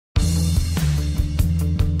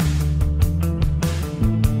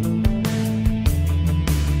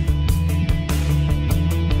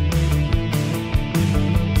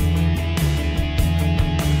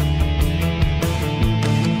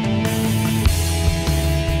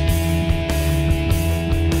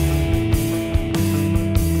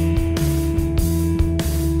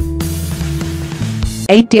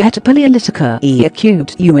A dieta paleolítica e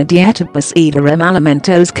acute uma dieta baseada em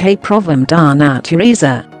alimentos que provêm da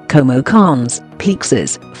natureza, como carnes,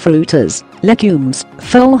 peixes, frutas, legumes,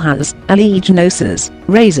 folhas, oleaginosas,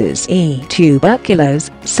 raízes e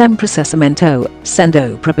tubérculos, sem processamento,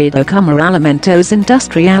 sendo proibido comer alimentos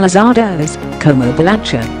industrializados, como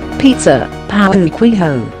bolacha, pizza, pão e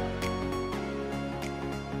queijo.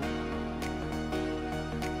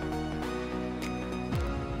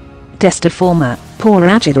 Desta forma, por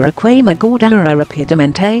ajudar a engordar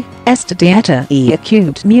rapidamente, esta dieta é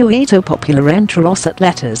acute muito popular entre os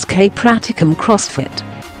atletas que praticam crossfit.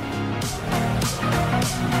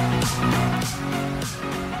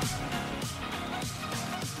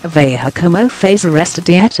 Veja como fazer esta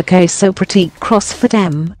dieta que só pratica crossfit.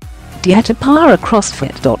 Dieta para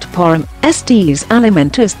crossfit.Porém. Estes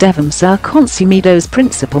alimentos devem ser consumidos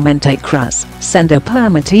principalmente crus, sendo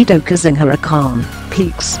permitido cozinhar a carne,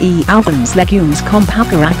 peixes e alguns legumes com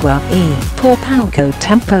pouca água e por pouco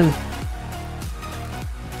tempo.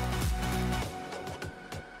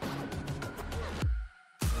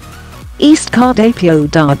 Este cardápio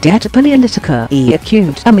da dieta paleolítica é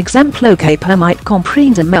acute exemplo que permite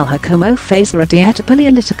compreender melhor como fazer a dieta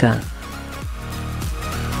paleolítica.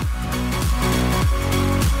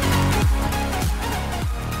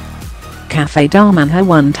 Café da manhã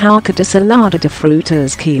 1 taça de salada de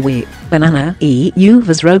frutas kiwi, banana e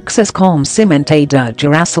uvas roxas com semente de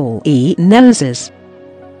girassol e nozes.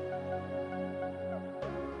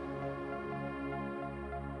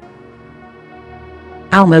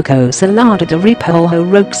 Almoço salada de repolho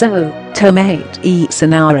roxo, tomate e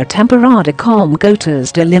cenoura temperada com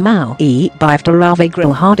gotas de limão e bife de ave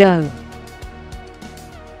grelhado.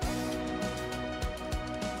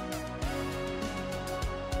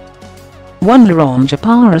 Laranja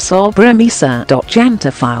para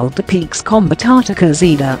sobremesa.Jantar folha de peixe com batata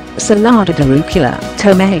cozida, salada de rúcula,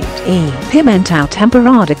 tomate e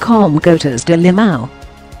pimentão.Temperada com gotas de limão.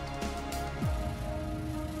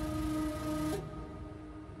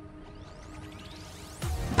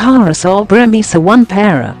 Para sobremesa 1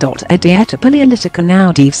 pera.A dieta paleolítica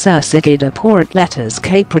não deve ser seguida por atletas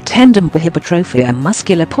que pretendem hipertrofia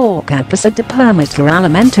muscular por causa de permitir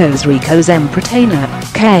alimentos ricos em proteína,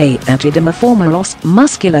 que ajudam a formar os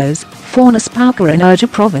músculos, fornece pouca energia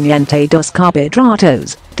proveniente dos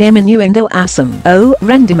carboidratos, diminuindo assim o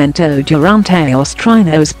rendimento durante os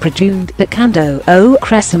treinos prejudicando o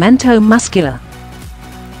crescimento muscular.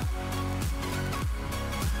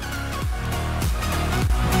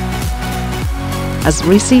 As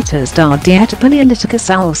receitas da dieta paleolítica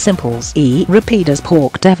são simples e rápidas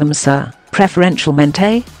porque devem ser,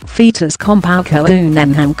 preferencialmente, feitas com pouco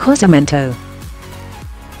em cozimento.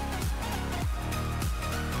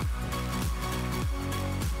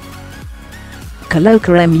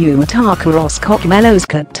 Colocaremos uma taça os cogumelos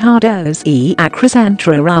cortados e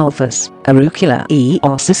acrescentar alvas, a rúcula e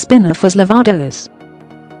os espinafres lavados.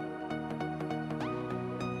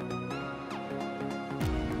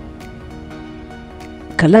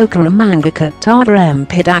 Colocar a manga cortada em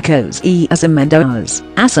pedaços e as amendoas,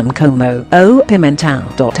 assim como o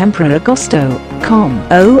pimentão.Temperar a gosto, com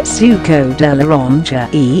o suco de laranja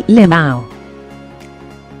e limão.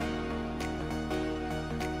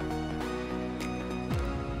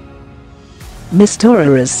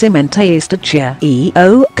 Misturar as sementes de chia e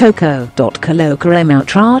o coco.Colocar em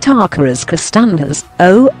outra taça as castanhas,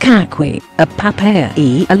 o caqui, a papaya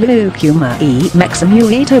e a lúcuma e mixa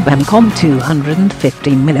muito bem com 250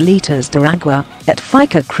 ml de água, et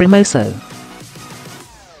fica cremoso.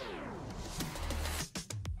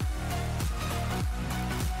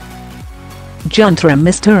 Juntar a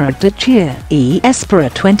mistura de chia e espera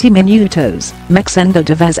 20 minutos, mixando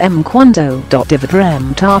de vez em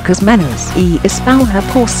quando.Dividir tacas menos e espalha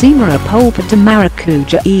por cima a polpa de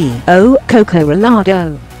maracuja e o coco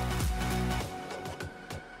ralado.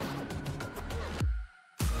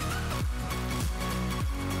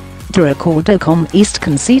 De acordo com este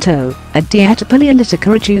conceito, a dieta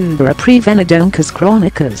paleolítica ajuda a prevenir doenças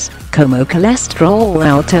crônicas, como colesterol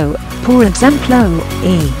alto, por exemplo,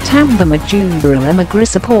 e também ajuda a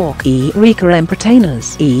emagrecer porque é rica em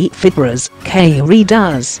proteínas e fibras, que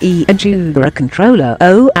reduz e ajuda a controlar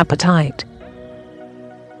o apetite.